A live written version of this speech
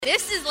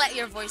This is Let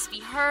Your Voice Be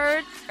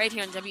Heard, right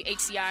here on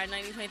WHCR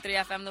 90.3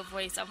 FM, the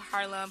voice of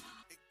Harlem.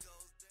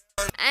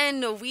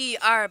 And we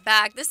are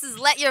back. This is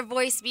Let Your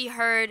Voice Be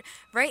Heard,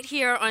 right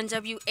here on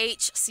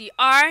WHCR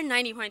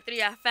 90.3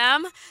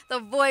 FM, the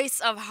voice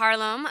of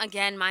Harlem.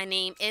 Again, my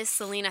name is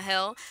Selena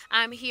Hill.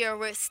 I'm here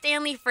with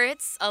Stanley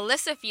Fritz,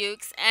 Alyssa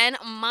Fuchs, and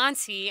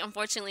Monty.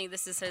 Unfortunately,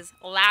 this is his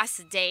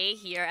last day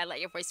here at Let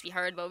Your Voice Be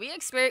Heard, but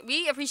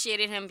we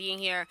appreciated him being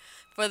here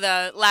for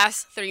the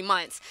last 3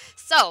 months.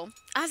 So,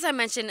 as I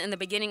mentioned in the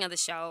beginning of the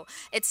show,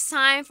 it's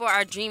time for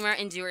our Dreamer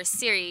and Doer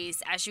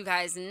Series. As you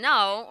guys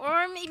know,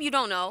 or maybe you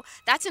don't know,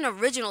 that's an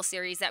original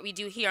series that we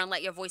do here on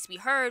Let Your Voice Be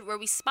Heard, where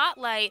we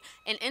spotlight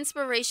an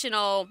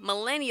inspirational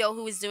millennial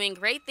who is doing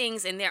great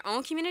things in their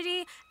own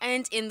community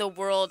and in the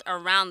world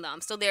around them.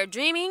 So they're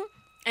dreaming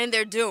and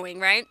they're doing,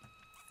 right?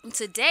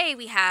 Today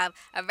we have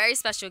a very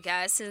special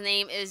guest. His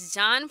name is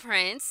John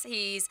Prince.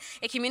 He's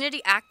a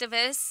community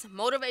activist,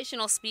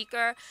 motivational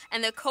speaker,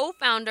 and the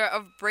co-founder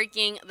of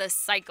Breaking the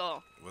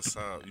Cycle. What's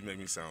up? You make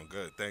me sound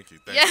good. Thank you.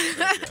 Yeah.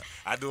 Thank you.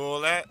 I do all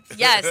that?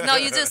 Yes, no,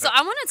 you do. So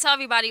I want to tell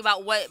everybody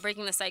about what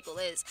Breaking the Cycle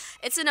is.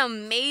 It's an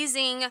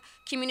amazing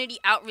community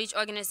outreach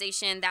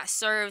organization that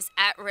serves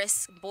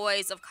at-risk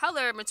boys of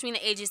color between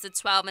the ages of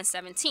 12 and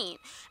 17.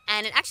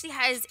 And it actually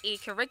has a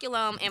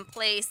curriculum in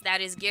place that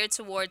is geared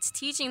towards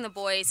teaching the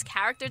boys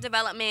character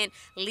development,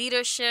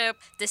 leadership,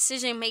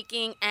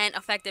 decision-making, and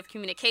effective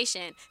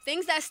communication.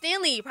 Things that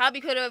Stanley probably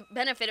could have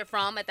benefited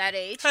from at that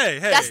age. Hey.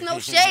 That's no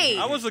shade.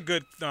 I was a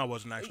good... No, I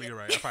wasn't actually. You're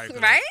right. I probably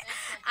could've.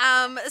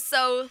 Right?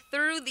 So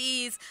through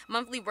these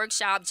monthly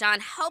workshops, John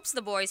helps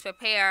the boys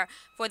prepare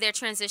for their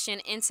transition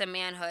into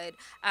manhood.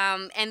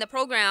 And the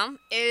program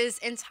is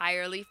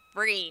entirely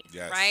free,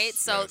 yes, right?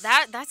 So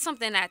yes. that's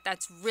something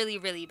that's really,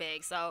 really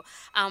big. So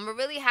we're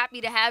really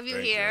happy to have you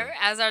here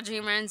as our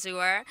Dreamer and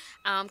Doer.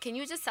 Can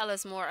you just tell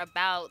us more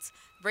about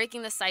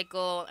Breaking the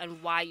Cycle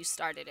and why you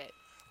started it?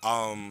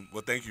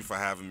 Well, thank you for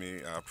having me.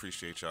 I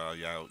appreciate y'all.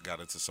 Y'all got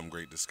into some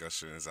great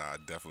discussions. I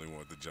definitely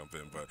wanted to jump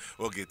in, but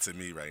we'll get to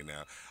me right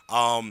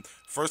now.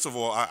 First of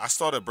all, I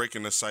started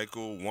Breaking the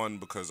Cycle, one,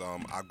 because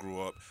I grew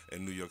up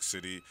in New York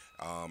City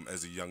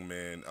as a young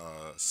man,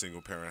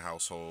 single-parent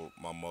household.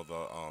 My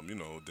mother,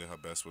 did her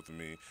best with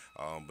me.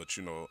 But,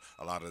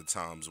 a lot of the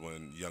times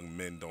when young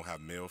men don't have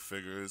male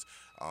figures,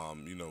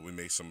 we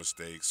make some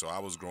mistakes. So I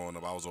was growing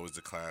up, I was always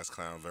the class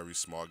clown, very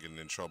smart, getting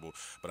in trouble.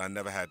 But I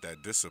never had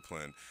that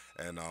discipline.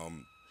 And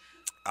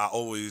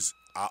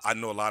I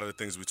know a lot of the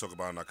things we talk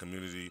about in our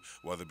community,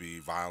 whether it be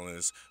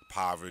violence,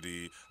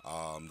 poverty,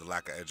 the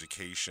lack of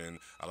education,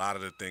 a lot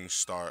of the things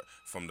start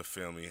from the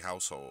family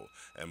household.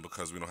 And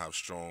because we don't have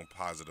strong,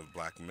 positive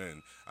black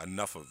men,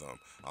 enough of them,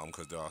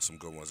 because there are some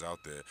good ones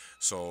out there.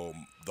 So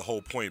the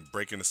whole point,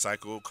 breaking the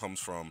cycle,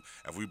 comes from,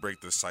 if we break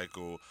the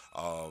cycle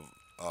of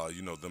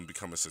them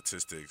becoming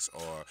statistics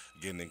or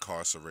getting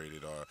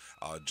incarcerated or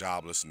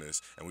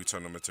joblessness, and we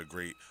turn them into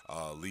great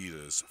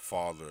leaders,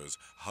 fathers,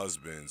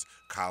 husbands,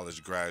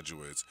 college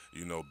graduates,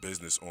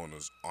 business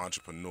owners,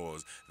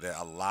 entrepreneurs, that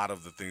a lot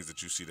of the things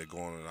that you see that go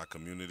on in our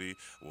community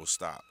will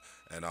stop.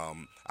 And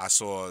I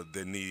saw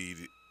the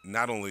need.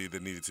 Not only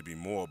there needed to be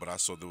more, but I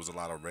saw there was a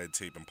lot of red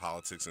tape and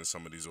politics in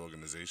some of these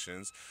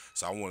organizations.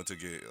 So I wanted to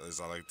get, as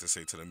I like to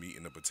say, to the meat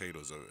and the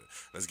potatoes of it.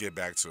 Let's get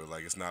back to it.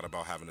 Like, it's not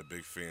about having a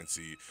big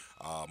fancy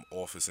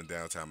office in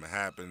downtown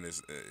Manhattan.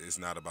 It's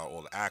not about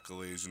all the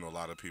accolades. A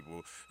lot of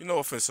people, no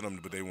offense to them,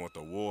 but they want the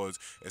awards.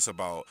 It's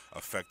about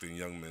affecting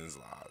young men's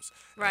lives.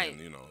 Right.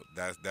 And,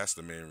 that's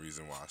the main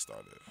reason why I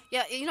started.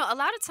 Yeah, a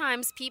lot of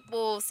times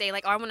people say,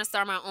 like, oh, I want to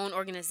start my own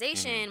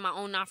organization, my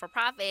own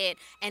not-for-profit,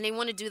 and they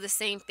want to do the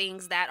same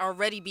things that are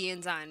already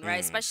being done, right?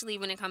 Especially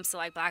when it comes to,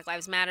 like, Black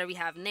Lives Matter. We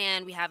have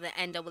NAN, we have the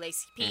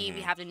NAACP, we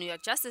have the New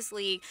York Justice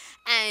League.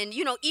 And,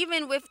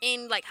 even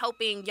within, like,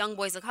 helping young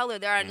boys of color,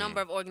 there are a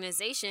number of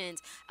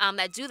organizations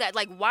that do that.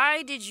 Like,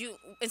 why did you,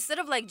 instead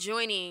of, like,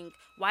 joining,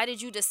 why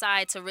did you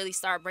decide to really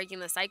start Breaking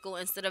the Cycle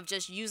instead of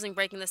just using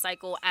Breaking the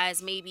Cycle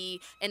as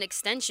maybe an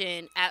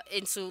extension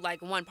into,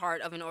 like, one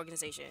part of an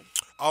organization?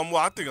 Well,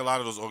 I think a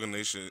lot of those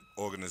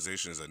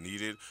organizations are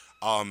needed.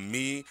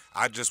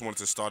 I just wanted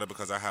to start it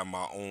because I have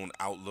my own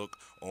outlook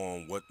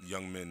on what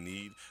young men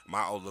need.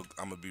 My outlook,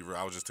 I'm going to be real,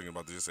 I was just thinking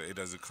about this. It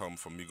doesn't come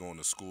from me going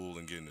to school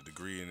and getting a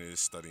degree in it,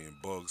 studying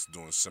books,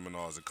 doing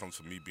seminars. It comes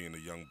from me being a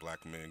young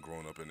black man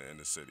growing up in the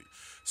inner city.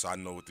 So I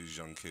know what these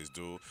young kids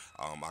do.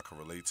 I can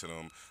relate to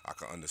them. I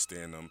can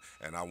understand them.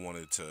 And I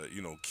wanted to,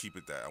 keep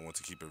it that. I want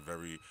to keep it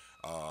very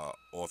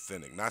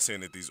authentic. Not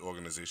saying that these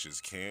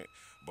organizations can't,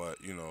 but,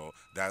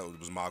 that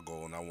was my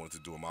goal, and I wanted to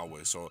do it my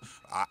way. So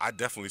I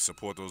definitely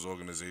support those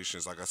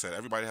organizations. Like I said,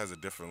 everybody has a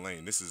different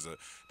lane.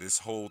 This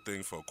whole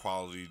thing for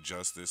equality,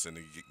 justice, and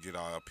to get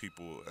our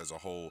people as a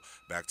whole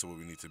back to where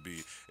we need to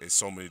be. It's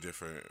so many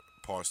different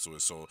parts to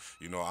it. So,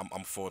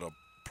 I'm for the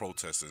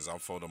protesters. I'm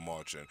for the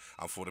marching.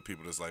 I'm for the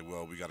people that's like,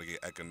 well, we got to get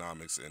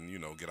economics and,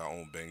 get our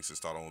own banks and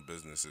start our own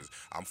businesses.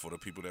 I'm for the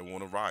people that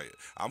want to riot.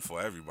 I'm for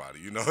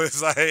everybody.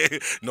 It's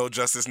like no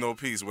justice, no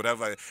peace,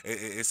 whatever.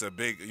 It's a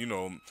big,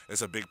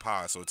 it's a big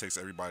pie. So it takes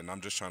everybody. And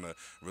I'm just trying to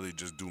really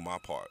just do my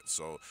part.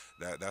 So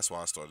that's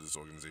why I started this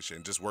organization.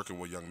 And just working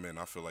with young men,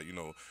 I feel like,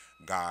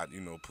 God,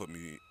 put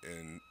me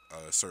in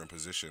a certain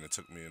position and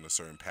took me in a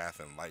certain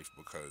path in life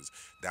because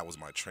that was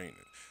my training.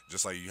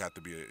 Just like you have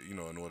to be, in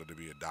order to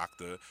be a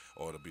doctor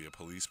or to be a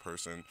police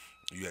person,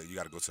 you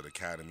got to go to the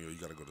academy or you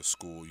got to go to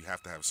school. You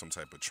have to have some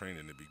type of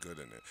training to be good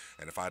in it.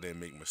 And if I didn't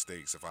make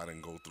mistakes, if I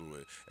didn't go through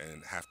it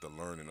and have to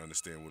learn and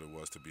understand what it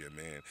was to be a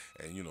man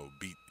and,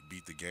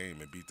 beat the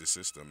game and beat the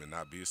system and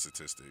not be a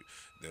statistic,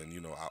 then,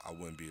 I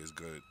wouldn't be as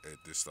good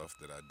at this stuff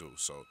that I do.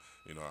 So,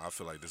 I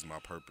feel like this is my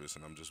purpose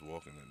and I'm just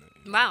walking in it.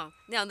 Wow.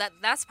 No,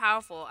 that's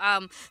powerful.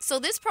 So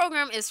this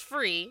program is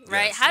free,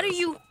 right? Yes, How yes. do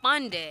you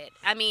fund it?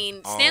 I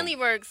mean, Stanley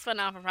works for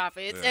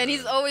non-for-profits, yeah. and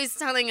he's always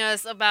telling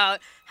us about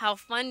how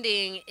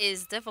funding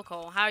is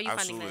difficult. How are you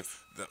funding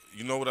this?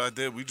 You know what I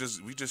did? We just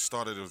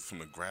started it from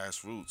the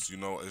grassroots.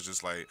 It's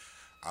just like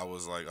I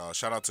was like,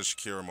 shout out to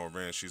Shakira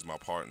Moran, she's my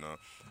partner.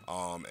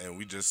 And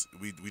we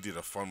did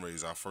a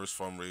fundraiser, our first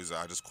fundraiser.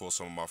 I just called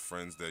some of my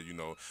friends that,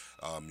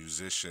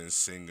 musicians,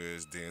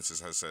 singers,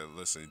 dancers. I said,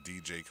 listen,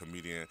 DJ,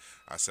 comedian.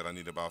 I said, I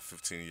need about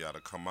 15 of y'all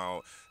to come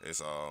out.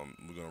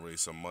 We're going to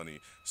raise some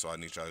money. So I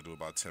need y'all to do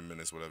about 10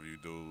 minutes, whatever you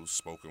do,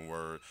 spoken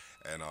word.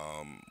 And,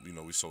 we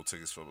sold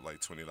tickets for like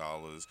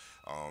 $20.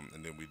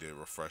 And then we did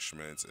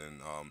refreshments.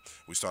 And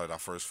we started our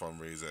first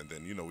fundraiser. And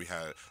then, we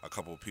had a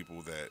couple of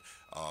people that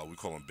we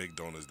call them big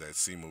donors that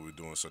seen what we're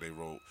doing. So they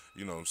wrote,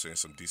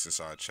 some decent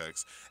side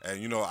checks. And,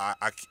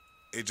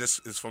 it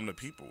just is from the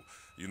people.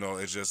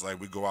 It's just like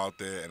we go out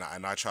there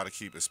and I try to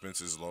keep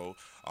expenses low.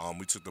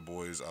 We took the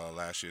boys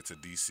last year to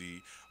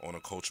D.C. on a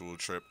cultural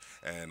trip.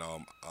 And I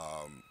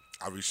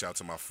reached out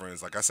to my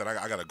friends. Like I said,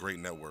 I got a great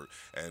network.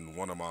 And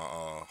one of my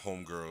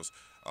homegirls,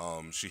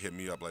 she hit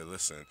me up like,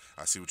 listen,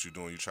 I see what you're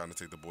doing. You're trying to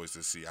take the boys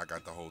to see. I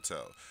got the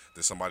hotel.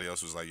 Then somebody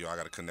else was like, yo, I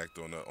got to connect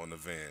on the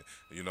van.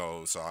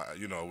 So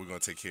we're gonna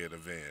take care of the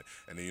van.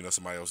 And then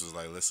somebody else was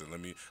like, listen, let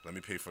me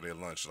pay for their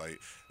lunch.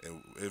 Like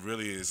it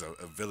really is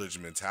a village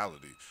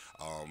mentality.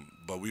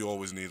 But we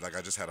always need, like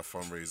I just had a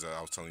fundraiser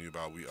I was telling you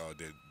about. We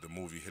did the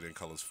movie Hidden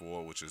Colors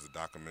 4, which is a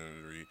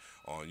documentary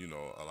on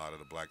a lot of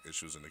the black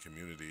issues in the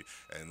community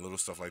and little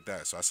stuff like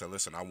that. So I said,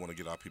 listen, I want to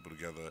get our people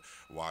together,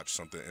 watch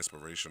something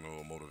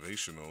inspirational,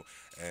 motivational,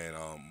 and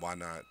why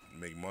not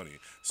make money?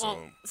 So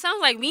well, sounds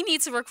like we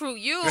need to recruit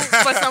you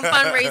for some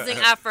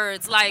fundraising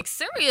efforts. Like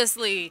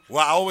seriously.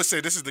 Well, I always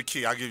say this is the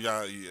key. I'll give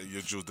y'all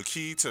your jewels. The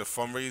key to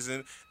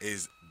fundraising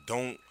is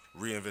don't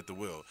reinvent the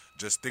wheel.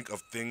 Just think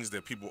of things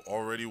that people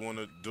already want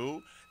to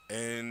do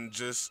and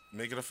just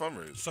make it a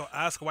fundraiser. So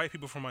ask white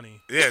people for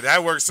money. Yeah,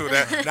 that works too.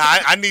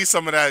 I need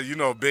some of that,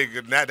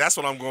 big. That's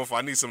what I'm going for.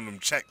 I need some of them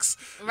checks.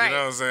 Right. You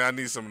know what I'm saying? I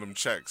need some of them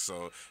checks.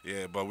 So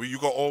yeah, but you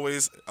go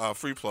always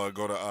free plug.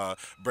 Go to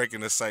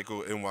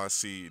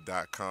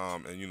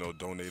breakingthecyclenyc.com and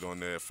donate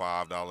on there.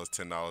 $5,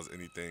 $10,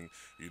 anything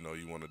you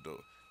want to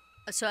do.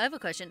 So I have a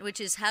question, which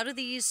is how do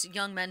these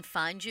young men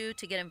find you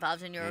to get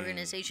involved in your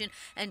organization?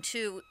 And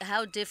two,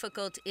 how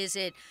difficult is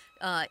it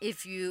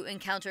if you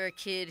encounter a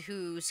kid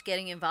who's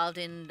getting involved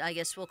in, I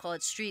guess we'll call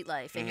it street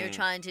life, and you're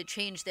trying to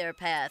change their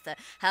path?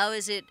 How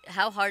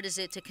hard is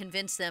it to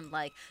convince them,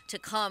 like, to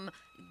come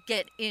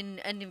get in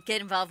and get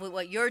involved with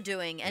what you're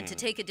doing and to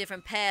take a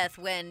different path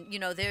when,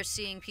 they're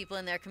seeing people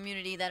in their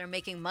community that are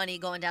making money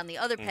going down the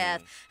other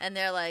path, and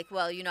they're like,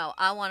 well,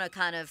 I want to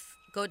kind of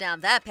go down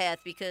that path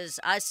because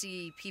I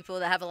see people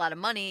that have a lot of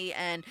money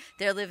and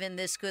they're living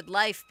this good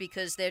life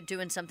because they're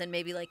doing something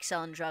maybe like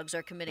selling drugs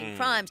or committing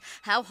crimes.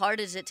 How hard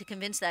is it to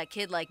convince that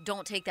kid, like,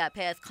 don't take that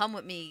path, come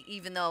with me,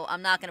 even though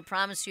I'm not going to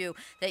promise you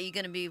that you're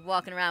going to be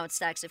walking around with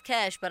stacks of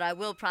cash, but I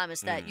will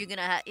promise that you're going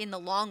to in the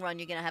long run,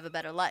 you're going to have a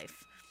better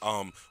life?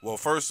 Well,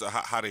 first,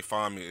 how they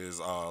find me is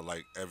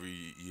like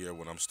every year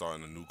when I'm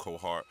starting a new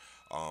cohort.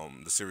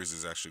 The series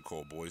is actually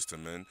called Boys to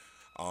Men.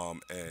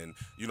 And,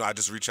 I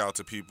just reach out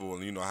to people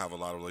and, I have a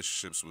lot of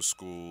relationships with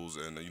schools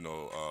and,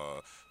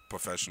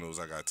 professionals.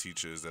 I got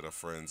teachers that are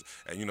friends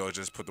and,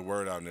 just put the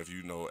word out. And if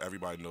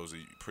everybody knows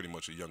pretty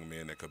much a young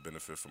man that could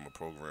benefit from a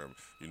program,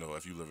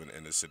 if you live in the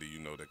inner city,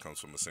 that comes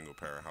from a single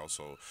parent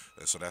household.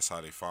 And so that's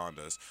how they find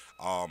us.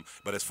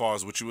 But as far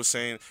as what you were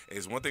saying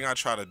is one thing I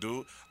try to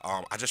do,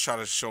 I just try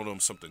to show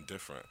them something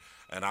different.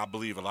 And I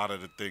believe a lot of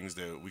the things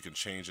that we can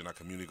change in our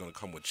community are going to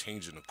come with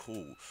changing the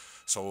cool.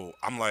 So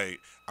I'm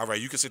like, all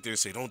right, you can sit there and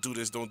say, don't do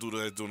this, don't do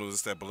that, don't do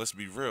this, that. But let's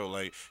be real.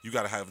 Like, you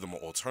got to have them an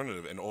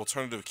alternative. And the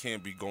alternative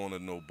can't be going to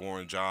no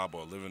boring job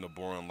or living a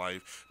boring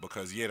life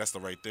because, yeah, that's the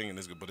right thing,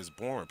 but it's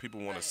boring.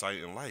 People want a sight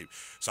in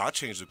life. So I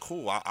changed the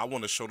cool. I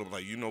want to show them,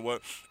 like, you know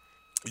what?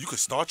 You could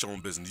start your own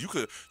business. You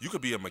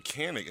could be a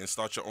mechanic and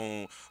start your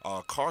own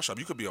car shop.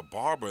 You could be a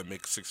barber and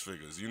make six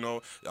figures.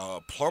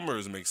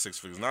 Plumbers make six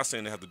figures. Not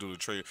saying they have to do the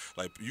trade.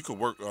 Like you could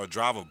work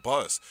drive a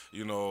bus.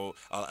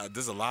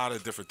 There's a lot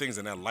of different things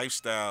in that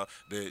lifestyle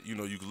that you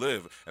could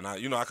live. And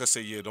I could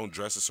say, yeah, don't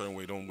dress a certain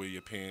way, don't wear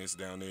your pants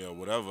down there or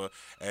whatever.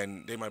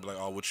 And they might be like,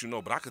 oh, what you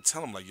know? But I could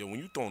tell them like, yo, when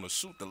you throw on a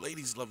suit, the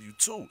ladies love you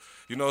too.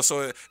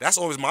 So that's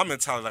always my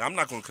mentality. Like I'm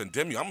not gonna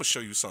condemn you. I'm gonna show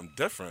you something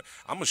different.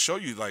 I'm gonna show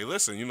you like,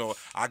 listen,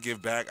 I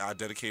give back. I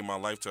dedicate my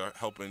life to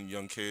helping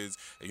young kids.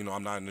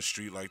 I'm not in the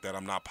street like that.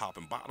 I'm not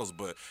popping bottles,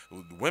 but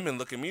women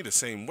look at me the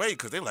same way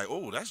because they're like,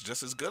 oh, that's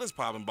just as good as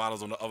popping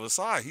bottles on the other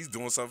side. He's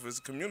doing something for his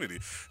community.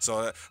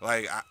 So,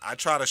 I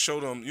try to show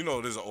them,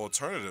 there's an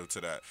alternative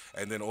to that,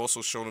 and then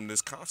also show them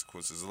there's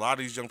consequences. A lot of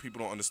these young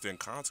people don't understand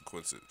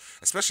consequences,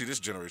 especially this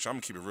generation. I'm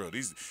gonna keep it real.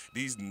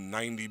 These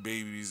 90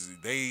 babies,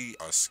 they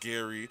are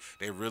scary.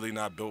 They really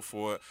not built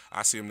for it.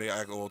 I see them, they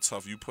act all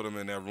tough. You put them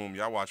in that room,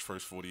 y'all watch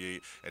First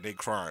 48, and they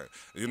crying.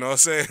 You know what I'm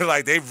saying?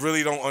 Like, they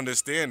really don't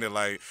understand it.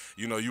 Like,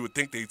 you would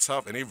think they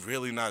tough, and they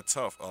really not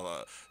tough.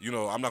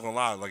 I'm not gonna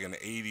lie. Like, in the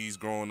 80s,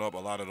 growing up, a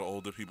lot of the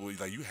older people,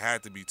 like, you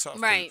had to be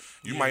tough. Right.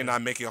 You might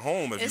not make it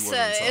home if you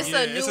wasn't tough. It's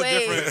a new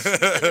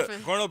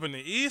age. Growing up in the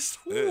East,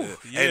 whew,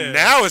 yeah. And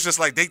now it's just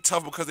like they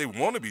tough because they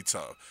want to be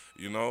tough.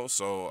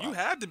 So you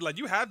had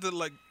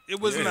to it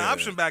wasn't an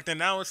option back then.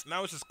 Now it's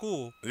just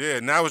cool. Yeah,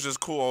 now it's just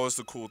cool. Oh, it's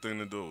the cool thing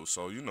to do.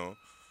 So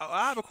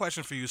I have a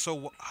question for you.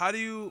 So how do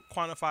you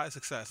quantify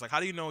success? Like, how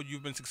do you know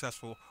you've been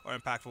successful or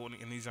impactful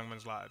in these young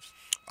men's lives?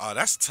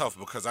 That's tough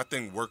because I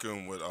think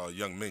working with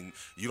young men,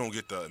 you don't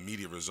get the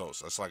immediate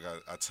results. That's like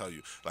I tell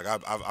you. Like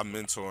I'm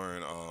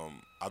mentoring.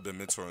 I've been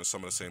mentoring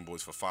some of the same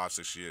boys for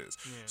 5-6 years.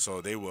 Yeah.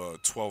 So they were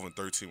 12 and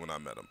 13 when I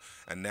met them,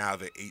 and now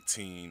they're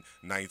 18,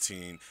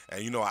 19,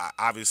 and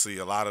obviously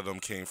a lot of them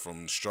came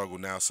from struggle.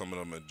 Now some of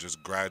them have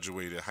just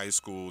graduated high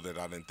school that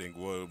I didn't think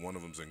would. One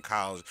of them's in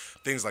college.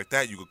 Things like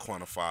that you could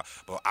quantify,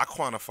 but I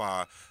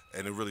quantify.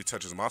 And it really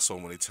touches my soul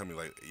when they tell me,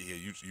 like, yeah,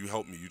 you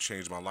helped me, you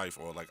changed my life,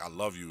 or, like, I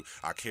love you,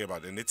 I care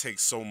about it. And it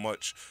takes so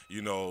much,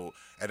 and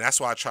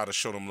that's why I try to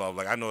show them love.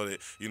 Like, I know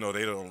that, they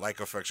don't like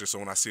affection, so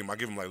when I see them, I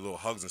give them, like, little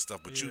hugs and stuff.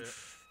 But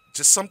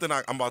just something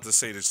I'm about to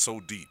say that's so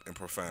deep and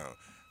profound.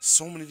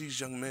 So many of these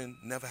young men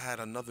never had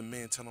another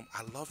man tell them,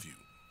 I love you.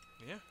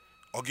 Yeah.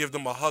 Or give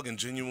them a hug and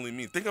genuinely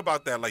mean. Think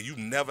about that. Like, you've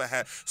never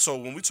had. So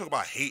when we talk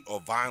about hate or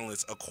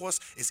violence, of course,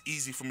 it's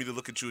easy for me to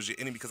look at you as your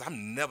enemy because I've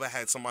never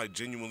had somebody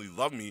genuinely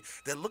love me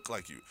that look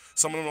like you.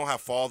 Some of them don't have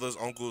fathers,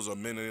 uncles, or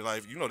men in their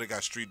life. They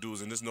got street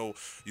dudes, and there's no,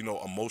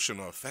 emotion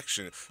or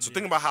affection. So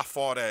think about how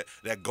far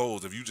that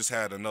goes. If you just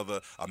had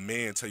a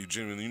man tell you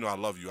genuinely, I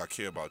love you, I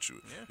care about you.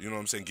 Yeah. You know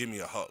what I'm saying? Give me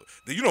a hug.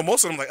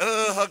 Most of them like,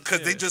 hug,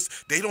 because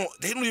they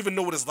don't even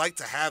know what it's like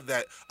to have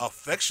that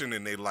affection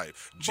in their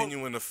life,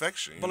 genuine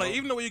affection. But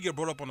even the way you get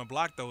brought up on the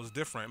block though is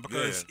different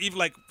because even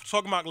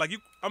talking about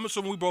I'm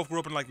assuming we both grew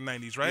up in the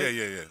 90s, right?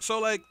 Yeah.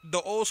 So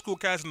the old school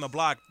cats in the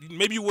block,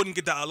 maybe you wouldn't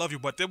get that I love you,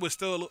 but there was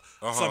still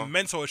some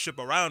mentorship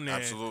around there.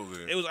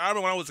 Absolutely. I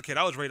remember when I was a kid,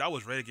 I was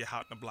ready to get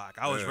hot in the block.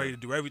 I was ready to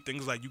do everything.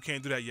 It's like, you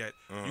can't do that yet.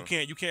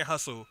 You can't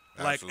hustle.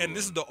 And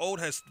this is the old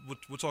heads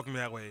we're talking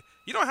that way.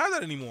 You don't have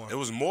that anymore. It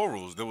was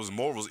morals. There was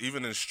morals.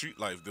 Even in street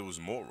life, there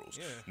was morals.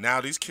 Yeah. Now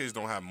these kids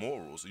don't have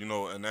morals,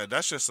 and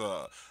that's just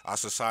our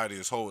society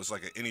as whole. It's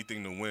like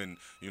anything to win,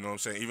 you know what I'm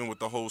saying? Even with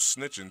the whole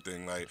snitching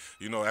thing,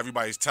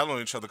 everybody's telling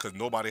each other because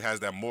nobody has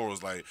that morals.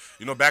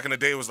 Back in the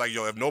day, it was like,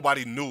 yo, if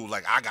nobody knew,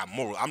 I got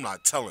morals, I'm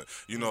not telling,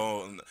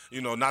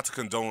 not to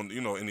condone,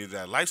 any of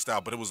that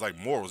lifestyle, but it was like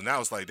morals. Now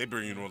it's like they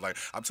bring,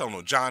 I'm telling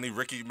on Johnny,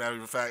 Ricky,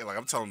 matter of fact,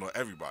 I'm telling on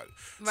everybody.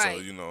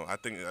 Right. So, I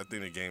think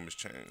the game has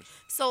changed.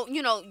 So,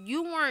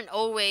 you weren't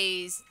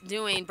always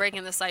doing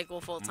Breaking the Cycle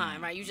full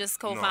time, right? You just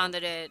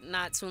co-founded it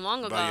not too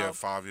long ago.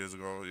 5 years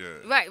ago,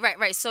 yeah.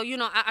 Right. So,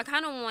 I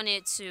kind of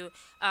wanted to,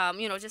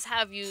 just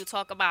have you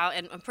talk about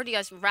and pretty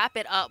much wrap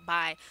it up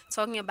by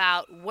talking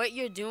about what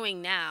you're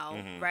doing now,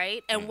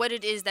 right? And what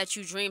it is that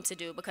you dream to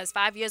do. Because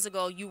 5 years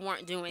ago, you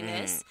weren't doing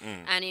this.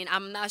 I mean,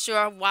 I'm not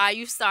sure why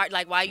you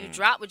why you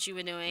dropped what you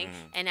were doing.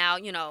 And now,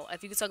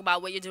 if you could talk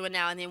about what you're doing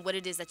now and then what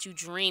it is that you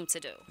dream to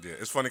do. Yeah,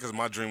 it's funny because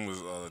my dream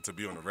was to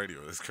be on the radio.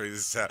 It's crazy.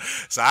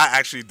 So I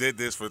actually did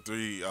this for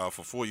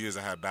 4 years.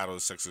 I had Battle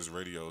of Sexes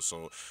Radio,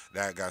 so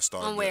that got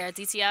started. On where?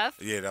 DTF?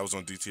 Yeah, that was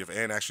on DTF,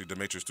 and actually the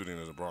Matrix Studio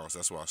in the Bronx.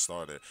 That's where I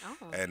started. Oh.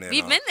 And then,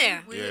 we've been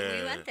there. We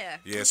went there.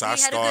 Yeah, so I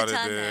started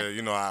there.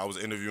 I was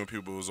interviewing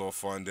people. It was all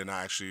fun. Then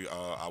I actually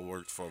I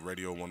worked for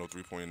Radio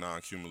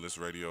 103.9 Cumulus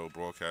Radio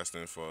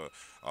Broadcasting for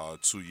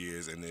 2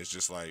 years, and it's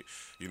just like,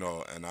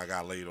 and I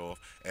got laid off.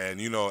 And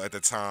at the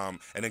time,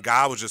 and then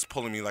God was just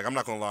pulling me. Like, I'm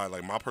not gonna lie,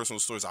 like my personal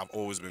stories, I've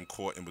always been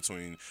caught in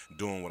between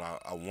doing what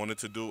I wanted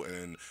to do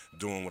and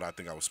doing what I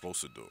think I was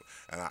supposed to do.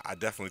 And I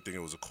definitely think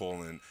it was a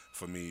calling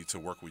for me to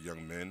work with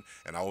young men,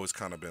 and I always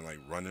kind of been like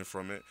running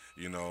from it,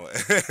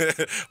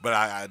 but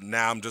I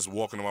now I'm just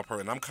walking on my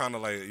purpose, and I'm kind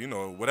of like,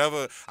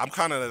 whatever, I'm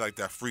kind of like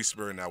that free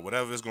spirit now.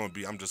 Whatever it's gonna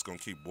be, I'm just gonna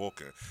keep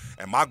walking.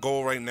 And my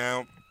goal right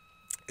now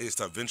is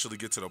to eventually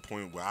get to the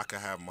point where I could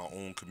have my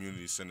own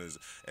community centers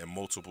in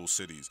multiple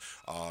cities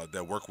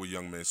that work with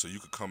young men. So you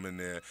could come in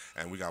there,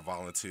 and we got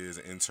volunteers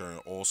and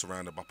interns all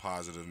surrounded by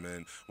positive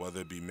men,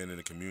 whether it be men in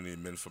the community,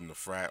 men from the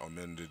frat, or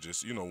men that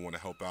just, want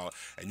to help out.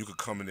 And you could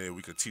come in there,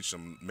 we could teach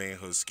them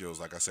manhood skills.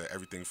 Like I said,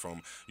 everything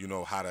from,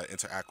 how to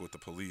interact with the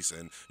police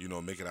and,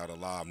 make it out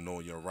alive,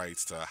 knowing your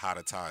rights, to how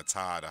to tie a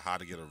tie, to how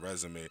to get a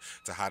resume,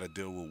 to how to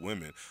deal with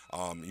women.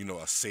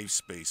 A safe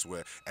space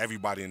where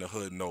everybody in the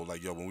hood know,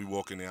 like, yo, when we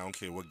walk in there, I don't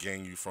care what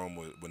gang you from,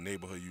 what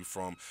neighborhood you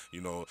from,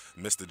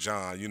 Mr.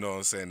 John, you know what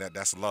I'm saying?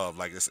 That's love.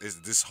 Like, it's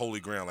this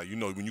holy ground. Like,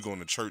 when you go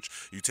into church,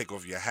 you take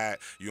off your hat,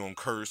 you don't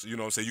curse, you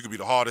know what I'm saying? You could be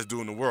the hardest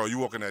dude in the world. You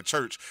walk in that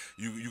church,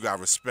 you got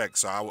respect.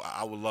 So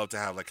I would love to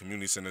have, like,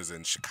 community centers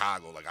in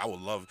Chicago. Like, I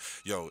would love,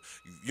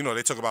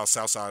 they talk about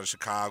South Side of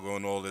Chicago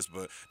and all this,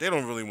 but they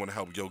don't really want to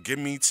help. Yo, give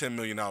me $10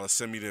 million,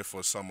 send me there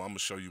for something. I'm going to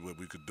show you what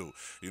we could do,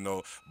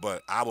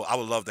 But I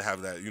would love to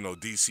have that,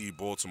 D.C.,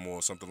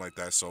 Baltimore, something like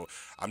that. So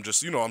I'm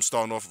just, I'm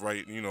starting off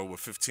right, with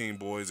 15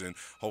 boys, and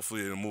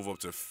hopefully it'll move up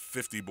to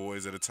 50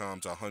 boys at a time,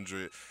 to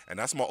 100. And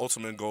that's my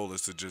ultimate goal,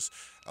 is to just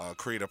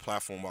create a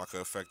platform where I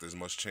can affect as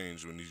much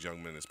change with these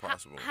young men as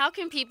possible. How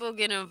can people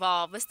get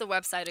involved? What's the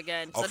website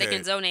again, so they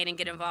can donate and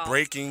get involved?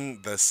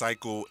 Breaking the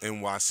Cycle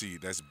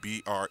NYC. That's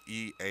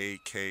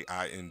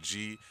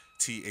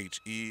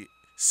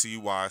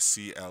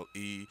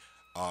BreakingTheCyle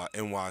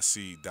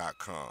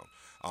NYC.com.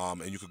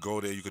 And you could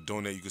go there, you could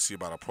donate, you could see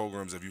about our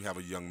programs if you have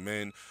a young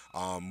man.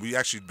 We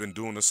actually been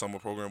doing the summer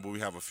program, but we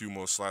have a few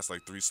more slots,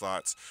 like 3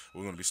 slots.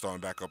 We're going to be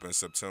starting back up in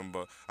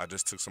September. I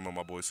just took some of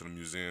my boys to the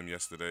museum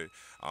yesterday.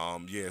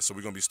 So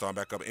we're going to be starting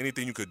back up.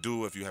 Anything you could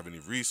do, if you have any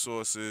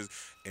resources,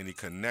 any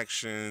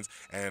connections,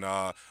 and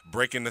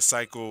Breaking the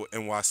Cycle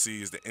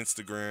NYC is the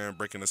Instagram,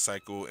 Breaking the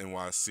Cycle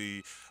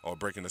NYC, or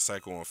Breaking the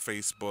Cycle on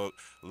Facebook.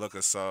 Look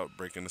us up,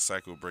 Breaking the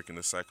Cycle,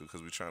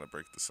 because we're trying to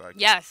break the cycle.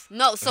 Yes.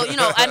 No, so,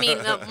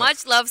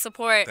 much love,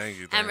 support, thank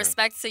you. And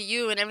respect to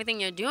you and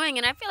everything you're doing.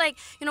 And I feel like,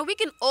 we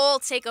can all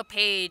take a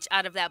page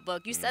out of that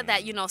book. You said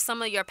that,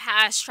 some of your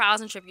past trials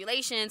and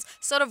tribulations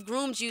sort of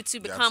groomed you to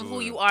become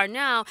who you are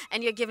now,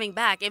 and you're giving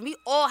back. And we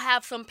all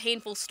have some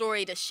painful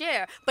story to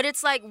share. But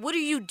it's like, what do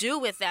you do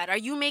with that? Are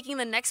you making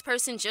the next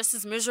person just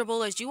as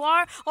miserable as you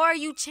are? Or are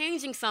you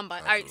changing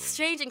somebody? Are you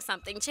changing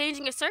something,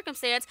 changing a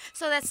circumstance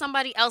so that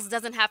somebody else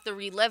doesn't have to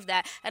relive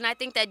that? And I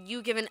think that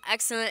you give an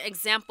excellent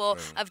example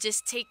of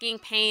just taking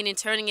pain and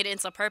turning it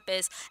into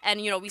purpose.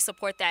 And, we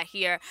support that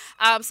here.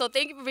 So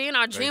thank you for being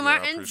our Dreamer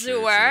and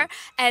Doer.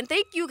 And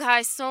thank you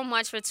guys so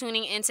much for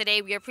tuning in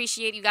today. We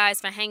appreciate you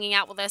guys for hanging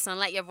out with us and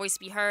let your voice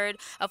be heard.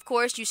 Of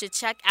course, you should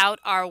check out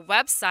our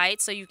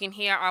website so you can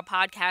hear our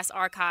podcast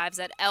archives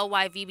at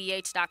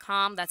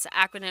LYVBH.com. That's the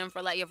acronym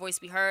for Let Your Voice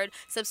Be Heard.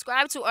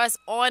 Subscribe to us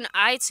on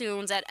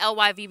iTunes at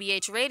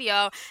LYVBH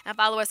Radio, and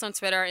follow us on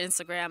Twitter and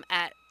Instagram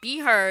at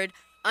BeHeard_radio.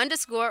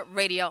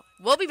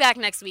 We'll be back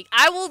next week.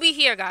 I will be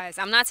here, guys.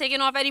 I'm not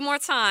taking off any more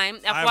time.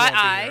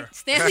 FYI.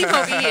 Stanley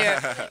won't be here,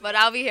 but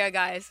I'll be here,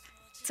 guys.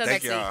 Till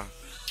next week. Thank y'all.